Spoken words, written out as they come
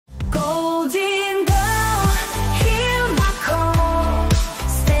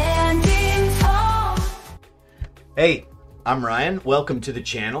Hey, I'm Ryan. Welcome to the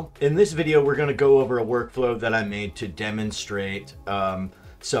channel. In this video, we're going to go over a workflow that I made to demonstrate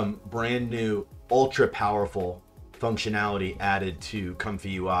some brand new, ultra powerful functionality added to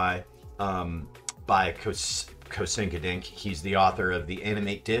ComfyUI by Kosinkadink. He's the author of the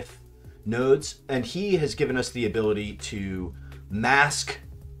Animate Diff nodes, and he has given us the ability to mask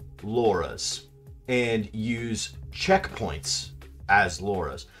LoRa's and use checkpoints as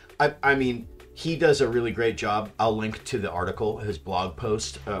LoRa's. I mean, he does a really great job. I'll link to the article, his blog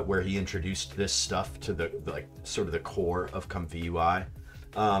post, where he introduced this stuff to the sort of the core of ComfyUI,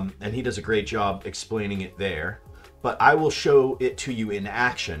 and he does a great job explaining it there. But I will show it to you in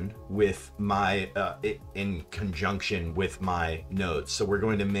action with my in conjunction with my nodes. So we're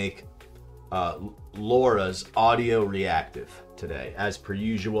going to make LoRa's audio reactive today, as per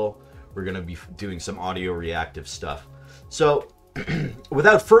usual. We're going to be doing some audio reactive stuff. So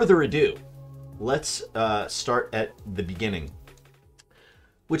without further ado, let's start at the beginning,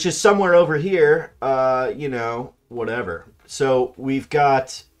 which is somewhere over here, you know, whatever. So we've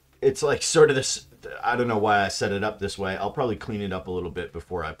got, it's like sort of this, I don't know why I set it up this way. I'll probably clean it up a little bit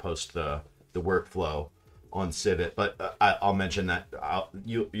before I post the workflow on Civit, but I'll mention that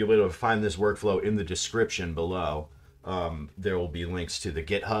you'll be able to find this workflow in the description below. There will be links to the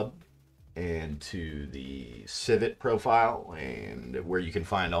GitHub and to the Civit profile, and where you can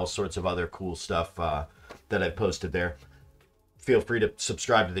find all sorts of other cool stuff that I've posted there. Feel free to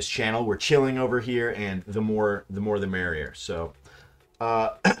subscribe to this channel. We're chilling over here, and the more the merrier. So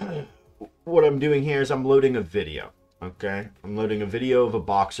what I'm doing here is I'm loading a video. Okay, I'm loading a video of a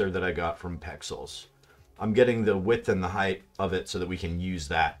boxer that I got from Pexels. I'm getting the width and the height of it so that we can use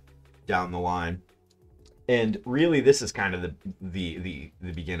that down the line. And really, this is kind of the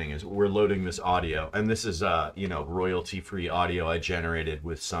beginning. Is we're loading this audio, and this is you know, royalty-free audio I generated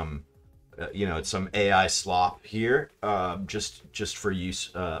with some you know, it's some AI slop here, just for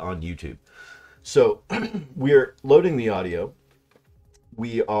use on YouTube. So we're loading the audio.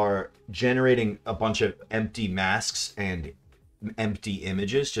 We are generating a bunch of empty masks and empty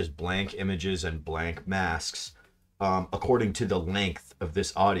images, just blank images and blank masks, according to the length of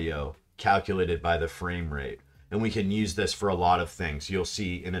this audio, calculated by the frame rate. And we can use this for a lot of things. You'll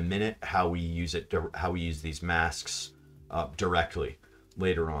see in a minute how we use it, how we use these masks directly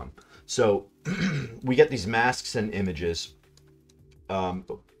later on. So we get these masks and images.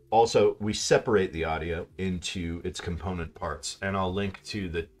 Also, we separate the audio into its component parts, and I'll link to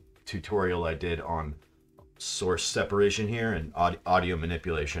the tutorial I did on source separation here and audio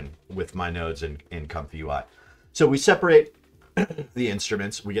manipulation with my nodes in ComfyUI. So we separate the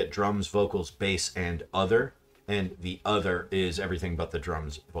instruments. We get drums, vocals, bass, and other. And the other is everything but the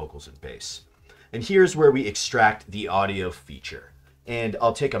drums, vocals, and bass. And here's where we extract the audio feature. And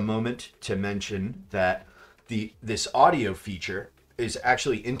I'll take a moment to mention that this audio feature is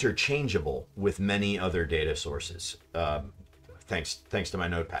actually interchangeable with many other data sources, thanks to my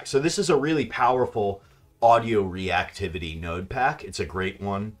node pack. So this is a really powerful audio reactivity node pack. It's a great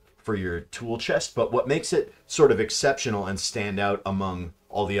one for your tool chest, but what makes it sort of exceptional and stand out among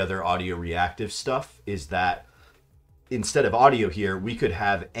all the other audio reactive stuff is that instead of audio here, we could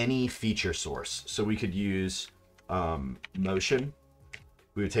have any feature source. So we could use motion.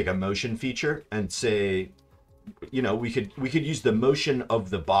 We would take a motion feature and say, you know, we could use the motion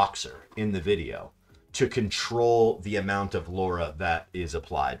of the boxer in the video to control the amount of LoRa that is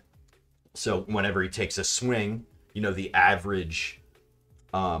applied. So whenever he takes a swing, you know, the average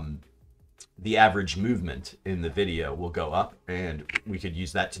movement in the video will go up, and we could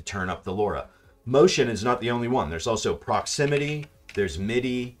use that to turn up the LoRa. Motion is not the only one. There's also proximity, there's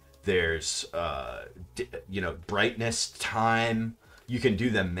MIDI, there's you know, brightness, time. You can do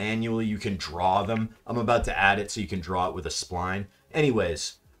them manually, you can draw them. I'm about to add it so you can draw it with a spline.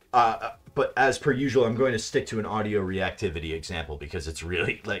 Anyways, but as per usual, I'm going to stick to an audio reactivity example because it's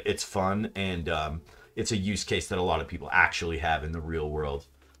really, like, it's fun, and it's a use case that a lot of people actually have in the real world.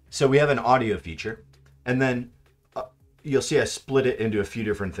 So we have an audio feature, and then you'll see I split it into a few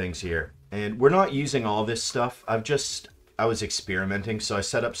different things here. And we're not using all this stuff. I was experimenting, so I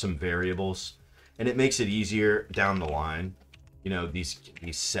set up some variables, and it makes it easier down the line. You know, these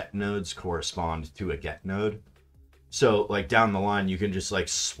set nodes correspond to a get node. So like down the line, you can just like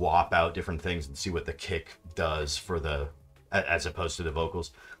swap out different things and see what the kick does for the, as opposed to the vocals.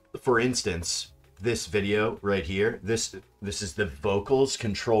 For instance, this video right here, this is the vocals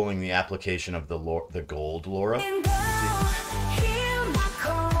controlling the application of the gold LoRa.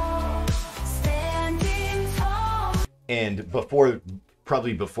 And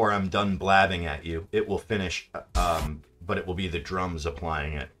probably before I'm done blabbing at you, it will finish, but it will be the drums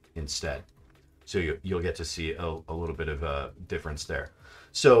applying it instead. So you'll get to see a little bit of a difference there.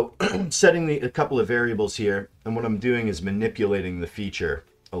 So setting a couple of variables here, and what I'm doing is manipulating the feature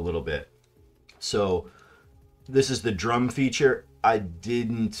a little bit. So this is the drum feature. I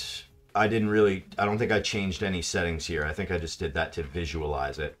don't think I changed any settings here. I think I just did that to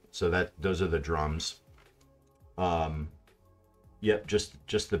visualize it. So those are the drums. Yep,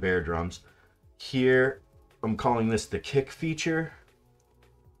 just the bare drums. Here, I'm calling this the kick feature.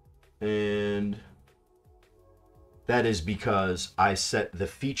 And that is because I set the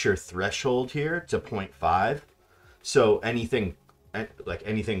feature threshold here to 0.5. So anything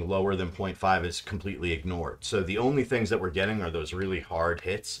lower than 0.5 is completely ignored. So the only things that we're getting are those really hard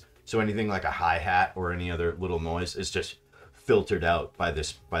hits. So anything like a hi-hat or any other little noise is just filtered out by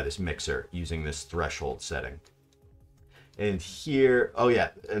this mixer using this threshold setting. And here, oh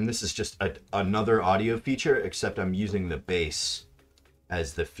yeah, and this is just another audio feature, except I'm using the bass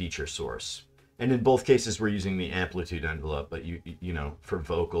as the feature source. And in both cases, we're using the amplitude envelope, but you know, for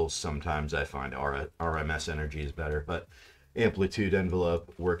vocals, sometimes I find RMS energy is better, but amplitude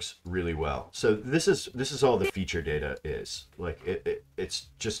envelope works really well. So this is all the feature data is. Like it's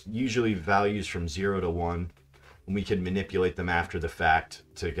just usually values from 0 to 1, and we can manipulate them after the fact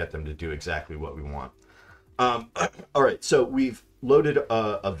to get them to do exactly what we want. All right, so we've loaded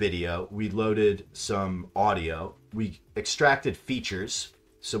a video, we loaded some audio, we extracted features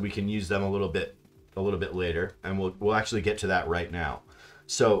so we can use them a little bit later, and we'll actually get to that right now.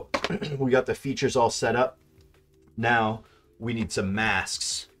 So we got the features all set up. Now we need some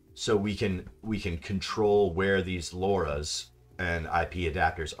masks so we can control where these LoRa's and IP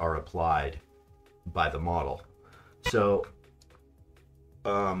adapters are applied by the model. So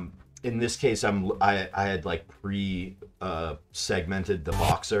in this case, I had like segmented the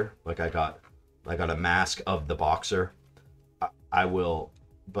boxer. Like I got a mask of the boxer.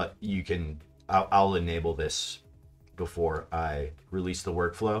 But I'll enable this before I release the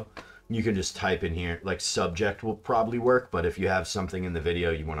workflow. You can just type in here, like subject will probably work, but if you have something in the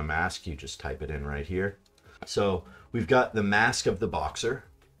video you want to mask, you just type it in right here. So we've got the mask of the boxer,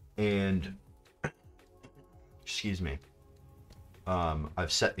 and excuse me.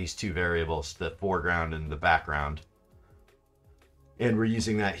 I've set these two variables, the foreground and the background, and we're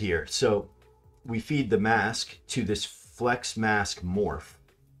using that here. So we feed the mask to this flex mask morph,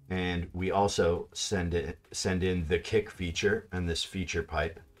 and we also send in the kick feature and this feature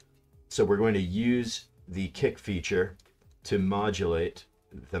pipe. So we're going to use the kick feature to modulate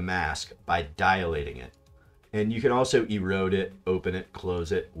the mask by dilating it. And you can also erode it, open it,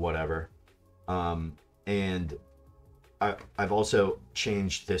 close it, whatever. And I've also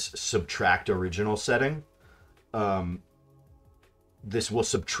changed this subtract original setting. This will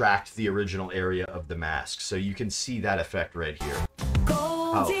subtract the original area of the mask. So you can see that effect right here.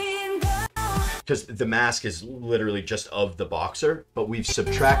 Because the mask is literally just of the boxer, but we've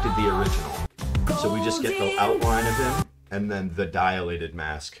subtracted the original. So we just get the outline of him and then the dilated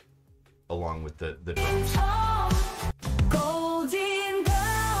mask along with the drums.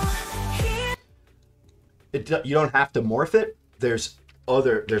 You don't have to morph it. There's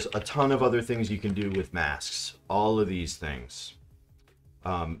a ton of other things you can do with masks. All of these things.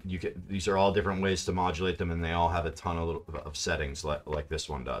 These are all different ways to modulate them, and they all have a ton of settings like this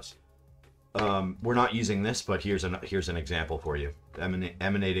one does. We're not using this, but here's an example for you.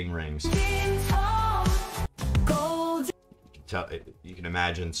 Emanating rings. You can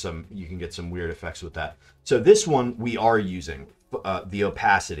imagine you can get some weird effects with that. So this one we are using the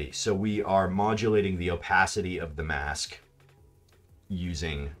opacity. So we are modulating the opacity of the mask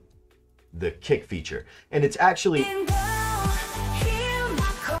using the kick feature. And it's actually,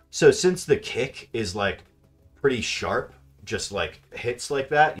 so since the kick is like pretty sharp, just like hits like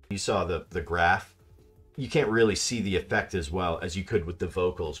that, you saw the graph, you can't really see the effect as well as you could with the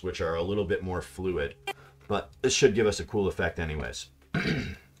vocals, which are a little bit more fluid. But this should give us a cool effect anyways.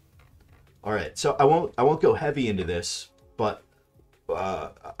 All right, so I won't go heavy into this, but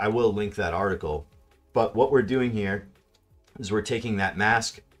I will link that article. But what we're doing here is we're taking that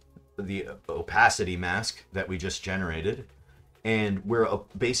mask, the opacity mask that we just generated, and we're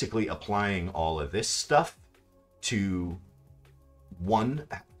basically applying all of this stuff to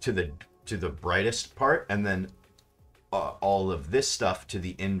the brightest part, and then all of this stuff to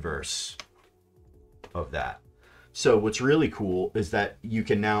the inverse of that. So what's really cool is that you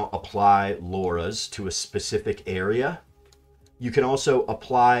can now apply LoRa's to a specific area. You can also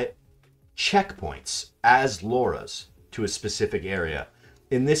apply checkpoints as LoRa's to a specific area.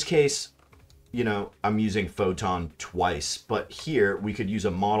 In this case, you know, I'm using photon twice, but here we could use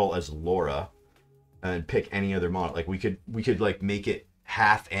a model as LoRa and pick any other model. Like we could like make it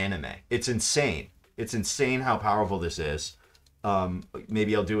half anime. It's insane. It's insane how powerful this is.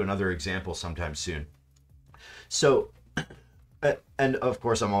 Maybe I'll do another example sometime soon. So, and of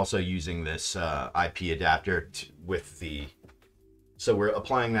course, I'm also using this IP adapter with the, so we're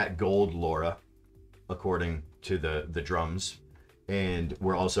applying that gold LoRa according to the drums, and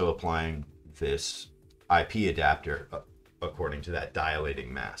we're also applying this IP adapter according to that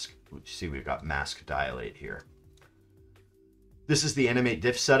dilating mask. See, we've got mask dilate here. This is the animate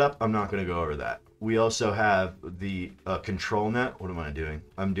diff setup. I'm not going to go over that. We also have the control net. What am I doing?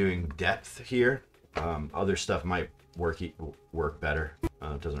 I'm doing depth here. Other stuff might work better.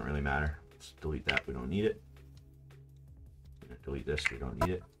 It doesn't really matter. Let's delete that. We don't need it. Delete this. We don't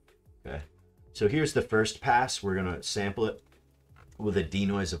need it. Okay. So here's the first pass. We're going to sample it with a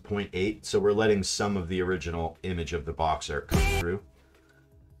denoise of 0.8. So we're letting some of the original image of the boxer come through.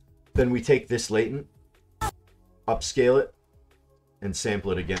 Then we take this latent, upscale it, and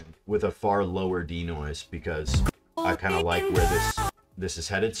sample it again with a far lower denoise because I kind of like where this is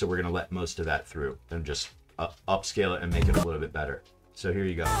headed. So we're going to let most of that through and just upscale it and make it a little bit better. So here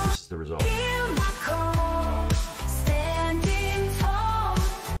you go. This is the result.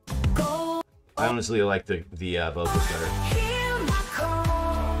 I honestly like the vocals better.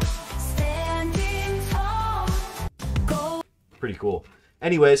 Pretty cool.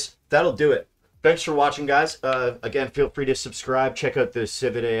 Anyways, that'll do it. Thanks for watching, guys. Again, feel free to subscribe. Check out the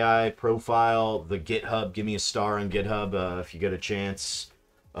CivitAI profile, the GitHub. Give me a star on GitHub if you get a chance.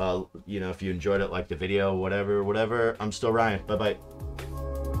 You know, if you enjoyed it, like the video, whatever. I'm still Ryan. Bye-bye.